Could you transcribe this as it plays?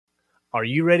Are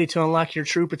you ready to unlock your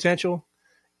true potential?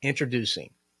 Introducing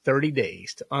 30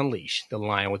 Days to Unleash the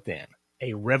Lion Within,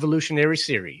 a revolutionary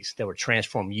series that will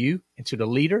transform you into the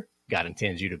leader God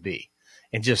intends you to be.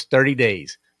 In just 30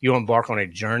 days, you'll embark on a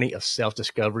journey of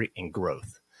self-discovery and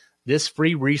growth. This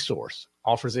free resource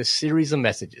offers a series of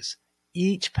messages,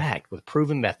 each packed with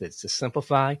proven methods to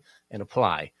simplify and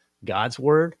apply God's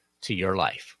Word to your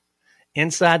life.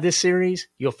 Inside this series,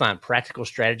 you'll find practical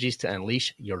strategies to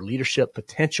unleash your leadership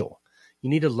potential. You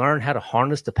need to learn how to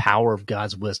harness the power of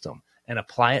God's wisdom and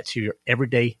apply it to your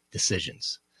everyday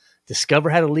decisions. Discover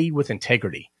how to lead with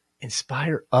integrity,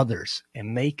 inspire others,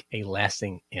 and make a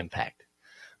lasting impact.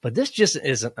 But this just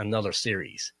isn't another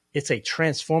series. It's a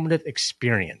transformative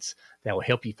experience that will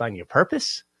help you find your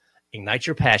purpose, ignite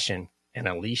your passion, and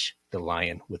unleash the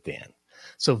lion within.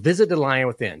 So visit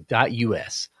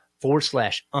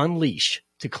thelionwithin.us/unleash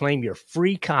to claim your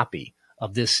free copy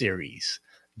of this series.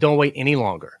 Don't wait any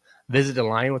longer. Visit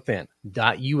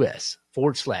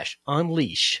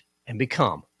thelionwithin.us/unleash and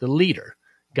become the leader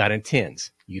God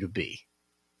intends you to be.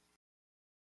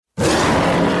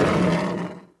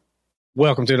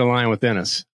 Welcome to The Lion Within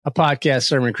Us, a podcast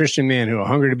serving Christian men who are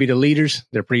hungry to be the leaders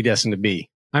they're predestined to be.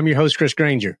 I'm your host, Chris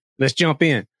Granger. Let's jump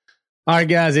in. All right,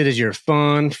 guys, it is your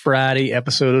fun Friday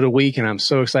episode of the week, and I'm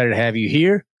so excited to have you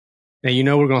here. Now, you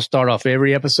know we're going to start off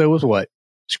every episode with what?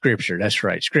 Scripture. That's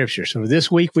right, Scripture. So this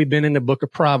week we've been in the book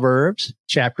of Proverbs,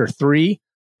 chapter 3,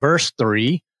 verse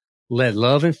 3. Let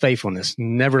love and faithfulness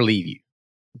never leave you.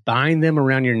 Bind them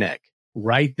around your neck.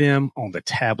 Write them on the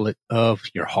tablet of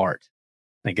your heart.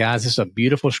 Now, guys, this is a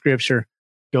beautiful scripture.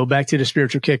 Go back to the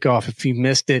spiritual kickoff if you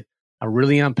missed it. I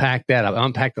really unpacked that. I've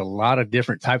unpacked a lot of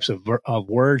different types of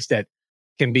words that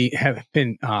have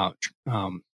been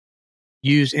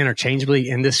used interchangeably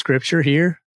in this scripture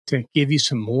here to give you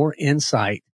some more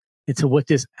insight into what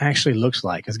this actually looks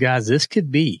like. Because, guys, this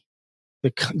could be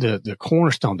the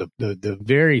cornerstone, the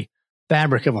very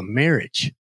fabric of a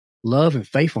marriage. Love and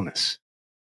faithfulness,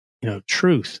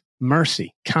 truth,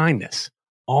 mercy, kindness,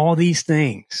 all these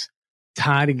things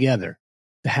tie together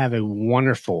to have a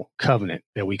wonderful covenant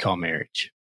that we call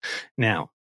marriage. Now,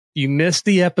 you missed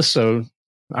the episode,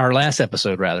 our last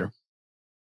episode rather.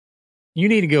 You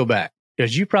need to go back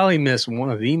because you probably missed one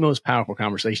of the most powerful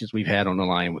conversations we've had on The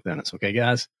Lion Within Us. Okay,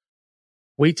 guys?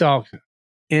 We talked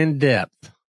in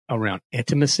depth around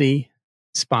intimacy,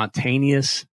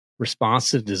 spontaneous,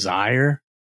 responsive desire,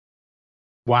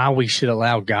 why we should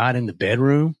allow God in the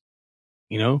bedroom,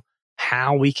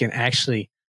 how we can actually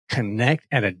connect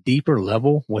at a deeper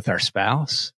level with our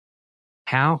spouse,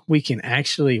 how we can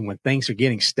actually, when things are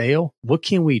getting stale, what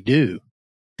can we do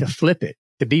to flip it,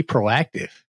 to be proactive,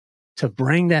 to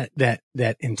bring that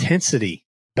intensity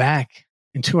back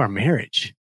into our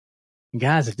marriage. And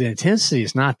guys, if the intensity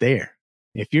is not there,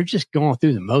 if you're just going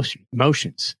through the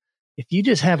motions, if you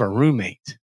just have a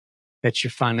roommate that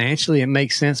you're financially, it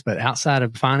makes sense, but outside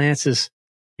of finances,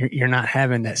 you're not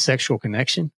having that sexual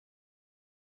connection,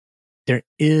 there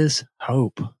is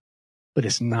hope, but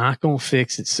it's not going to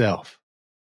fix itself.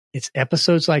 It's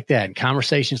episodes like that and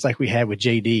conversations like we had with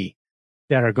JD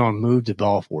that are going to move the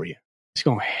ball for you. It's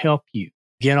going to help you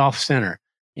get off center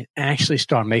and actually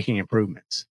start making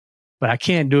improvements. But I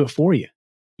can't do it for you.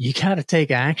 You got to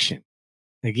take action.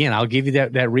 Again, I'll give you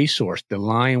that resource,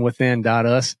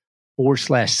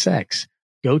 thelionwithin.us/sex.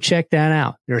 Go check that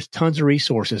out. There's tons of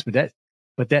resources, but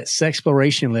that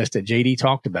sexploration list that JD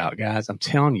talked about, guys, I'm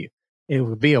telling you, it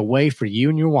would be a way for you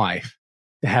and your wife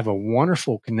to have a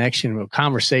wonderful connection, a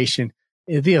conversation.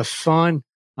 It'd be a fun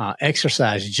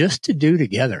exercise just to do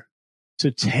together. So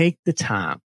take the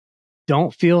time.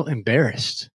 Don't feel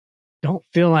embarrassed. Don't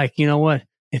feel like,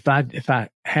 if I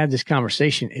had this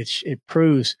conversation, it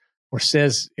proves or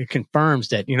says it confirms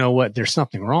that, there's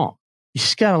something wrong. You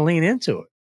just got to lean into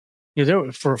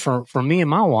it. For me and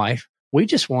my wife, we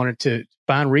just wanted to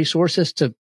find resources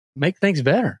to make things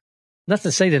better. Not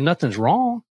to say that nothing's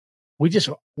wrong.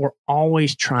 We're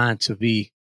always trying to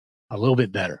be a little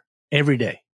bit better every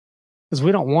day because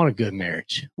we don't want a good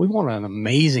marriage. We want an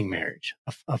amazing marriage,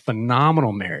 a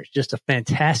phenomenal marriage, just a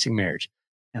fantastic marriage.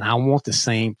 And I want the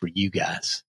same for you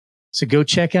guys. So go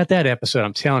check out that episode.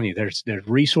 I'm telling you, there's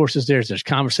resources there. There's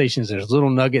conversations. There's little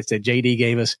nuggets that JD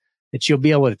gave us that you'll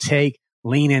be able to take,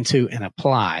 lean into, and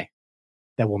apply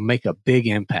that will make a big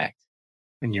impact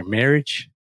in your marriage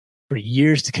for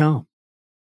years to come.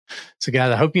 So,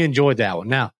 guys, I hope you enjoyed that one.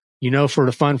 Now, for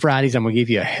the Fun Fridays, I'm going to give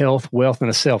you a health, wealth, and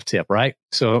a self tip, right?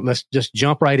 So let's just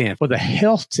jump right in. For the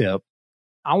health tip,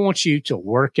 I want you to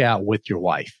work out with your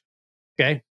wife.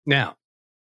 Okay? Now,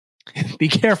 be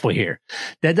careful here.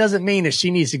 That doesn't mean that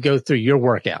she needs to go through your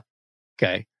workout.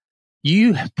 Okay?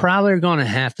 you probably are going to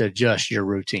have to adjust your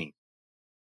routine.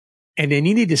 And then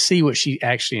you need to see what she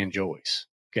actually enjoys.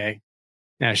 Okay.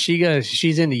 Now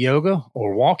she's into yoga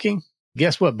or walking.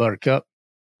 Guess what, Buttercup?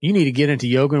 You need to get into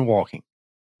yoga and walking,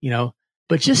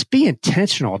 but just be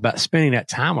intentional about spending that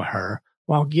time with her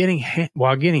while getting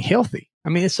healthy. I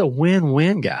mean, it's a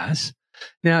win-win, guys.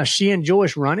 Now, if she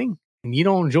enjoys running and you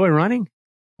don't enjoy running,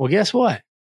 well, guess what?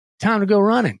 Time to go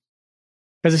running,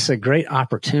 because it's a great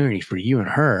opportunity for you and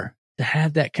her to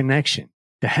have that connection,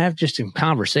 to have just a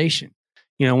conversation.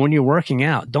 When you're working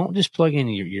out, don't just plug in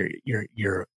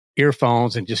your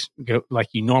earphones and just go like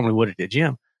you normally would at the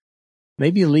gym.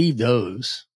 Maybe leave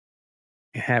those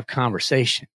and have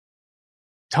conversation,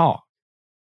 talk.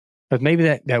 But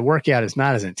maybe that workout is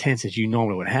not as intense as you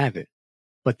normally would have it.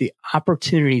 But the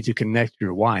opportunity to connect with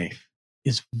your wife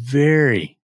is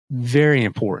very, very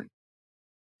important.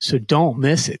 So don't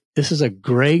miss it. This is a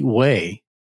great way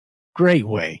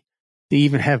to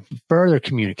even have further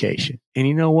communication. And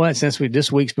you know what? Since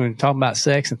this week's been talking about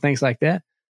sex and things like that,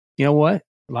 you know what?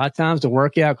 A lot of times the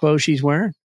workout clothes she's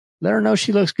wearing, let her know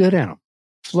she looks good in them.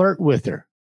 Flirt with her,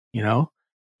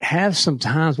 have some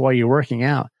times while you're working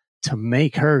out to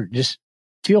make her just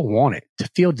feel wanted, to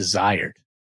feel desired.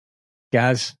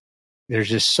 Guys, there's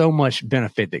just so much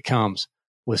benefit that comes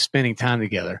with spending time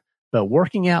together. But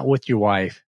working out with your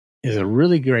wife is a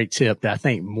really great tip that I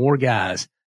think more guys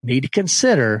need to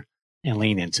consider and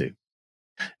lean into.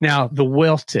 Now, the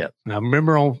wealth tip. Now,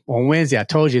 remember on Wednesday, I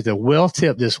told you the wealth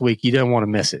tip this week, you don't want to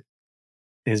miss it.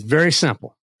 It's very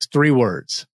simple. It's 3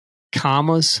 words.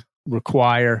 Commas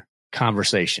require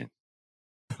conversation.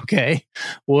 Okay.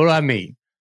 What do I mean?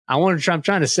 I'm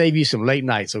trying to save you some late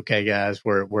nights. Okay, guys,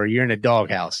 where you're in a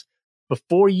doghouse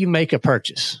before you make a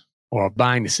purchase or a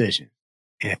buying decision.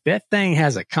 And if that thing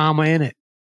has a comma in it,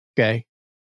 okay,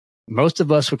 most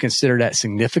of us would consider that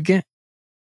significant.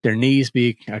 There needs to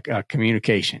be a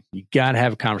communication. You got to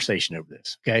have a conversation over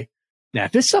this. Okay. Now,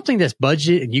 if it's something that's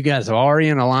budget and you guys are already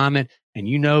in alignment and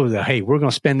you know that, hey, we're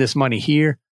going to spend this money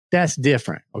here, that's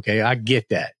different. Okay. I get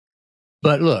that.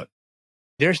 But look,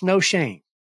 there's no shame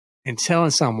in telling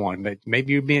someone that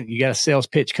maybe you got a sales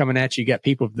pitch coming at you. You got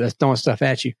people that's throwing stuff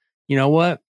at you. You know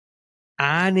what?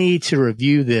 I need to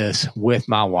review this with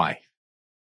my wife.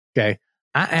 Okay.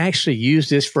 I actually use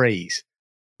this phrase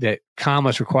that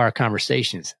commas require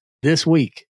conversations this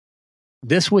week.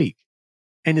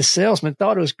 And the salesman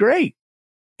thought it was great.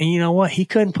 And you know what? He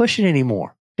couldn't push it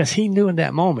anymore because he knew in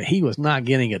that moment he was not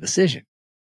getting a decision,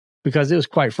 because it was,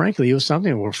 quite frankly, it was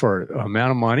something for an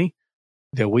amount of money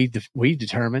that we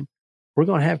determined we're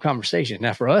going to have conversation.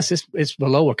 Now for us, it's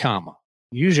below a comma.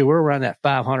 Usually we're around that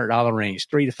 $500 range,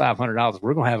 $300 to $500.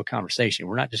 We're going to have a conversation.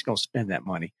 We're not just going to spend that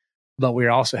money, but we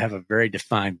also have a very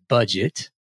defined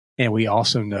budget. And we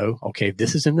also know, okay, if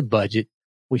this is in the budget,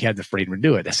 we have the freedom to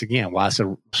do it. That's again why it's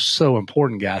so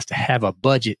important, guys, to have a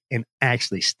budget and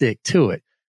actually stick to it.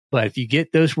 But if you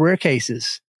get those rare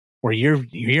cases where you're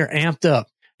amped up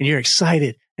and you're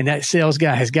excited and that sales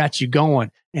guy has got you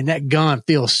going and that gun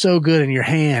feels so good in your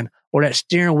hand, or that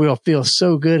steering wheel feels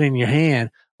so good in your hand,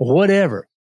 or whatever,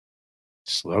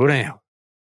 slow down.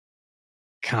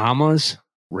 Commas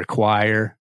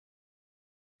require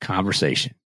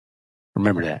conversation.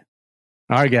 Remember that.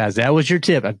 All right, guys, that was your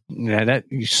tip.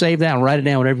 You save that and write it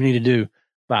down, whatever you need to do.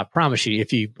 But I promise you,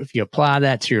 if you apply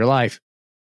that to your life,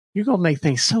 you're going to make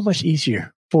things so much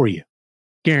easier for you.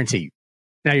 Guaranteed.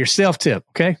 Now, your self tip,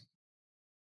 okay?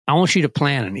 I want you to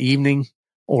plan an evening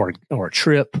or a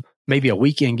trip, maybe a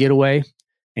weekend getaway.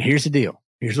 And here's the deal.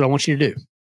 Here's what I want you to do.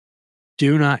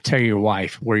 Do not tell your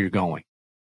wife where you're going.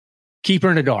 Keep her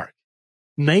in the dark.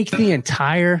 Make the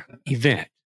entire event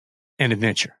an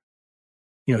adventure.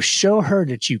 Show her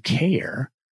that you care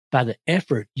by the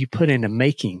effort you put into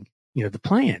making, the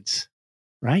plans,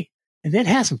 right? And then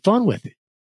have some fun with it,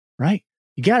 right?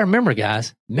 You got to remember,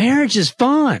 guys, marriage is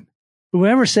fun.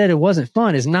 Whoever said it wasn't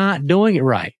fun is not doing it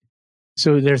right.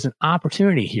 So there's an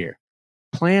opportunity here.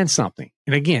 Plan something.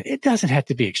 And again, it doesn't have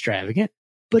to be extravagant,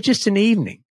 but just an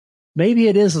evening. Maybe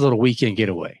it is a little weekend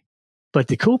getaway. But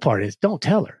the cool part is, don't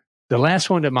tell her. The last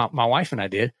one that my wife and I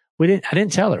did, I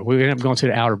didn't tell her. We ended up going to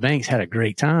the Outer Banks, had a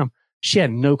great time. She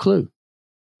had no clue.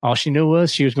 All she knew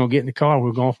was she was going to get in the car and we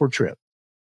were going for a trip.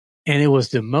 And it was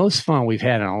the most fun we've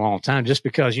had in a long time, just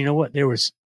because, you know what, there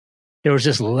was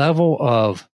this level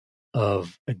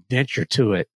of adventure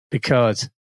to it because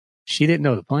she didn't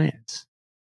know the plans.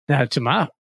 Now, to my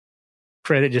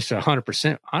credit, just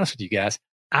 100% honest with you guys,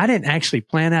 I didn't actually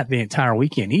plan out the entire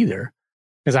weekend either,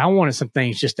 because I wanted some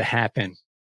things just to happen,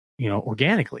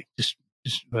 organically. Just,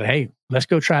 hey, let's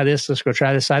go try this. Let's go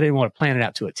try this. I didn't want to plan it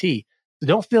out to a T. So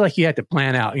don't feel like you have to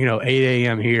plan out, 8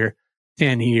 a.m. here,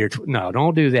 10 here. No,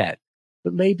 don't do that.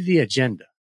 But maybe the agenda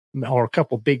or a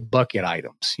couple big bucket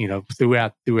items,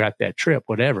 throughout that trip,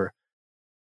 whatever.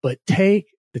 But take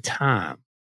the time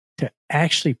to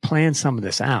actually plan some of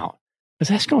this out, because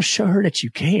that's going to show her that you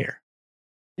care.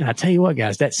 And I tell you what,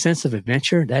 guys, that sense of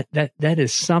adventure, that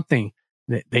is something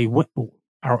that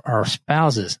our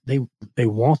spouses, they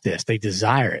want this, they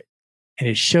desire it. And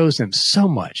it shows them so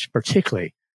much,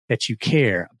 particularly that you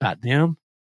care about them,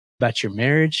 about your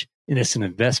marriage, and it's an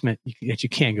investment that you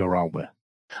can't go wrong with.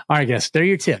 All right, guys, there are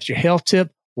your tips. Your health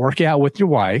tip, work out with your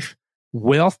wife.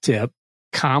 Wealth tip,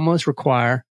 commas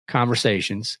require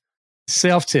conversations.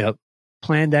 Self tip,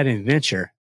 plan that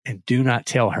adventure and do not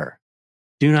tell her.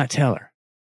 Do not tell her.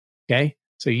 Okay?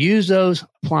 So use those,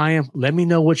 apply them. Let me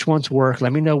know which ones work.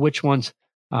 Let me know which ones,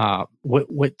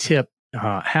 what tip,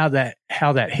 how that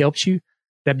helps you.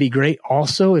 That'd be great.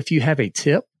 Also, if you have a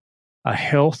tip, a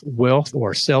health, wealth,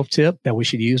 or self tip that we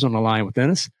should use on the Line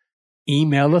Within Us,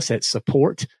 email us at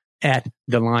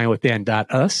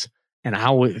support@thelinewithin.us. And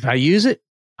if I use it,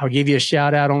 I'll give you a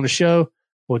shout out on the show.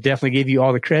 We'll definitely give you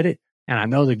all the credit. And I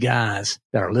know the guys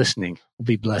that are listening will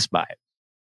be blessed by it.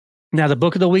 Now, the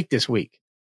book of the week this week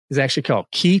is actually called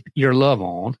Keep Your Love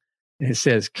On. And it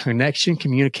says Connection,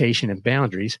 Communication, and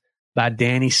Boundaries by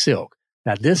Danny Silk.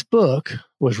 Now, this book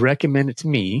was recommended to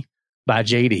me by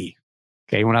JD.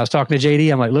 Okay, when I was talking to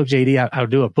JD, I'm like, look, JD, I'll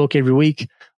do a book every week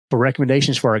for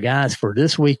recommendations for our guys for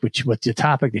this week, which with the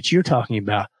topic that you're talking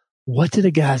about. What do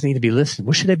the guys need to be listening?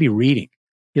 What should they be reading?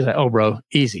 He's like, oh, bro,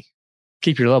 easy.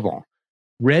 Keep Your Love On.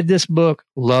 Read this book,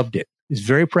 loved it. It's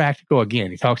very practical.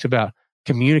 Again, he talks about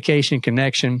communication,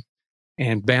 connection,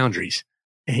 and boundaries.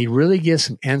 And he really gives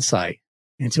some insight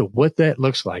into what that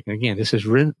looks like. And again, this is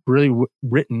really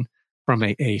written from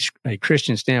a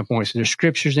Christian standpoint. So there's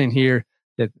scriptures in here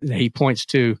that he points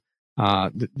to,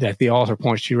 that the author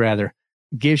points to, rather,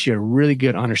 gives you a really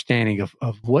good understanding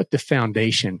of what the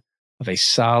foundation of a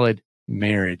solid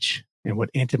marriage and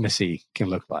what intimacy can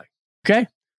look like. Okay?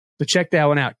 So check that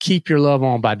one out. Keep Your Love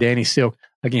On by Danny Silk.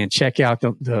 Again, check out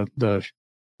the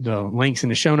links in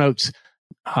the show notes.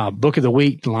 Book of the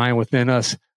week, Line Within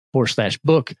Us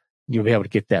 /book. You'll be able to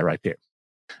get that right there.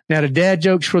 Now, the dad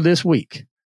jokes for this week.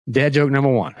 Dad joke number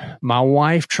 1. My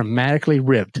wife traumatically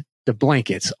ripped the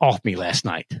blankets off me last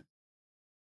night,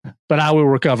 but I will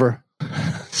recover.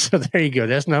 So there you go.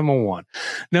 That's number 1.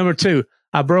 Number 2,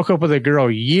 I broke up with a girl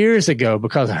years ago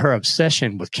because of her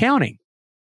obsession with counting.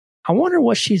 I wonder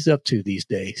what she's up to these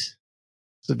days.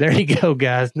 So there you go,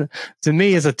 guys. To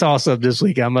me, it's a toss-up this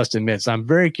week, I must admit. So I'm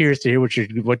very curious to hear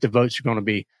what the votes are going to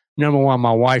be. Number 1,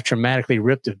 my wife traumatically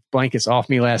ripped the blankets off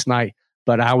me last night,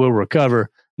 but I will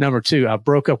recover. Number 2, I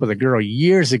broke up with a girl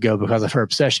years ago because of her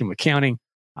obsession with counting.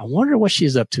 I wonder what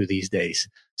she's up to these days.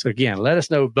 So again, let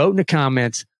us know. Vote in the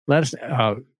comments. Let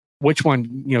us which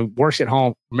one works at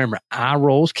home. Remember, eye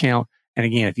rolls count. And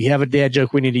again, if you have a dad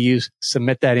joke we need to use,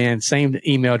 submit that in. Same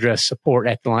email address,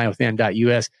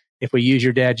 support@thelinewithin.us. If we use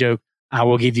your dad joke, I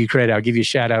will give you credit. I'll give you a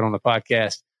shout out on the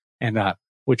podcast, and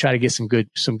we'll try to get some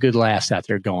good laughs out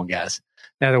there going, guys.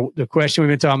 Now, the question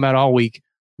we've been talking about all week: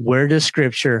 where does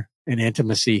Scripture and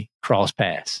intimacy cross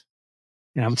paths?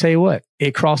 And I'm gonna tell you what,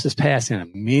 it crosses paths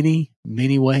in many,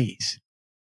 many ways.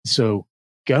 So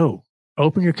go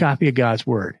open your copy of God's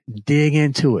Word, dig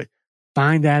into it,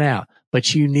 find that out.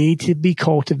 But you need to be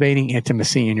cultivating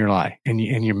intimacy in your life, in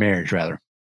your marriage, rather.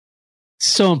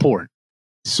 So important.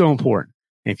 So important.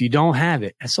 And if you don't have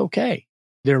it, that's okay.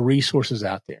 There are resources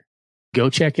out there. Go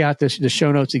check out the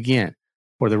show notes again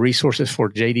for the resources for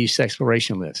JD's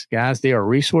Sexploration List. Guys, there are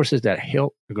resources that are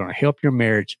going to help your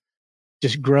marriage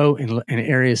just grow in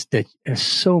areas that are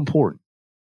so important.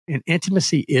 And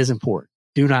intimacy is important.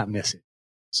 Do not miss it.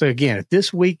 So again, if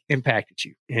this week impacted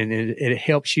you and it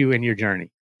helps you in your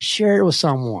journey, share it with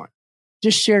someone.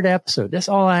 Just share the episode. That's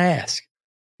all I ask.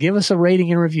 Give us a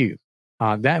rating and review.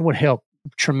 That would help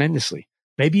tremendously.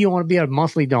 Maybe you want to be a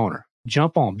monthly donor.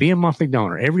 Jump on, be a monthly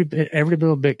donor. Every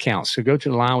little bit counts. So go to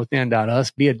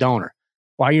thelinewithin.us, be a donor.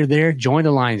 While you're there, join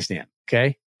the Lions Den.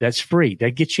 Okay. That's free.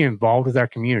 That gets you involved with our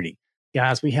community.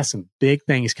 Guys, we have some big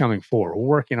things coming forward. We're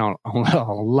working on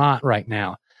a lot right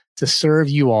now to serve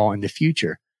you all in the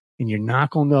future. And you're not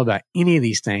going to know about any of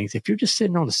these things if you're just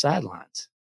sitting on the sidelines.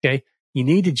 Okay. You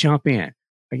need to jump in.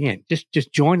 Again,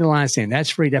 just join the Lions Den.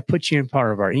 That's free. That puts you in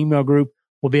part of our email group.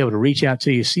 We'll be able to reach out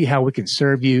to you, see how we can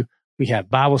serve you. We have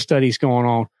Bible studies going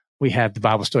on. We have the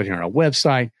Bible study on our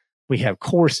website. We have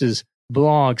courses,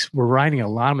 blogs. We're writing a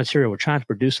lot of material. We're trying to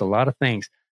produce a lot of things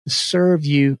to serve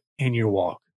you in your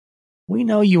walk. We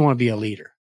know you want to be a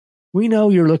leader. We know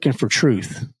you're looking for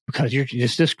truth because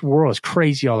this world is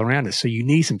crazy all around us. So you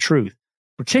need some truth.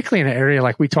 particularly in an area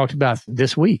like we talked about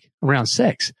this week around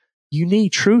sex. You need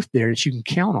truth there that you can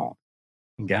count on.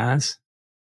 And guys,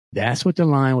 that's what the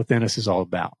Lion Within Us is all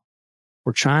about.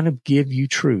 We're trying to give you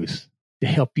truth to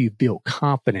help you build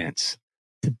confidence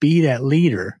to be that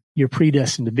leader you're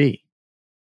predestined to be.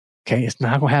 Okay, it's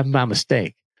not going to happen by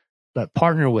mistake, but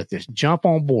partner with us, jump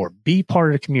on board, be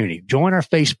part of the community, join our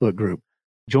Facebook group,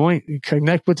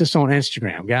 connect with us on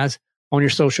Instagram, guys, on your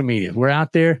social media. We're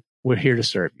out there. We're here to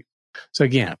serve you. So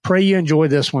again, I pray you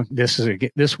enjoyed this one. This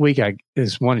week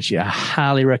is one that I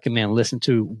highly recommend listen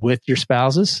to with your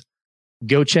spouses.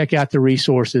 Go check out the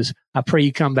resources. I pray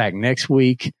you come back next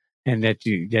week and that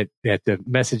the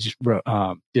message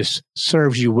just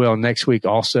serves you well next week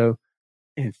also.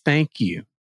 And thank you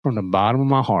from the bottom of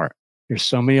my heart. There's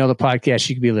so many other podcasts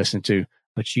you could be listening to,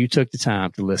 but you took the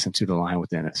time to listen to The Lion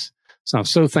Within Us. So I'm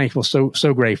so thankful, so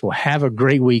grateful. Have a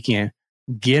great weekend.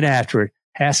 Get after it.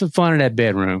 Have some fun in that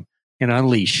bedroom and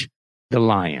unleash the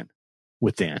lion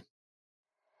within.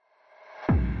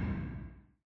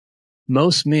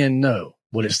 Most men know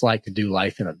what it's like to do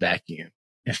life in a vacuum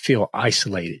and feel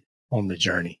isolated on the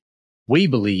journey. We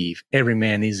believe every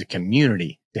man needs a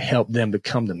community to help them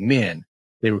become the men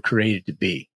they were created to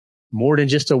be. More than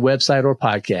just a website or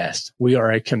podcast, we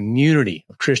are a community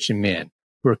of Christian men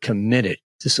who are committed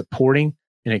to supporting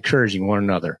and encouraging one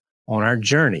another on our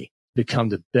journey to become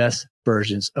the best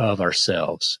versions of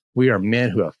ourselves. We are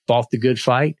men who have fought the good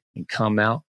fight and come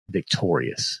out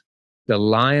victorious. The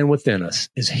Lion Within Us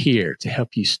is here to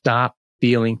help you stop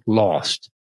feeling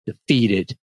lost,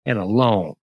 defeated, and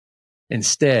alone.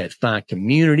 Instead, find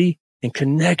community and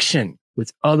connection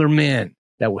with other men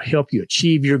that will help you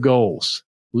achieve your goals,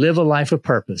 live a life of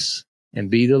purpose, and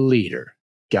be the leader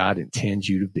God intends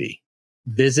you to be.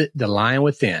 Visit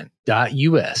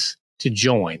thelionwithin.us to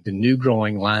join the new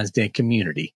growing Lions Den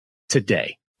community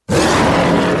today.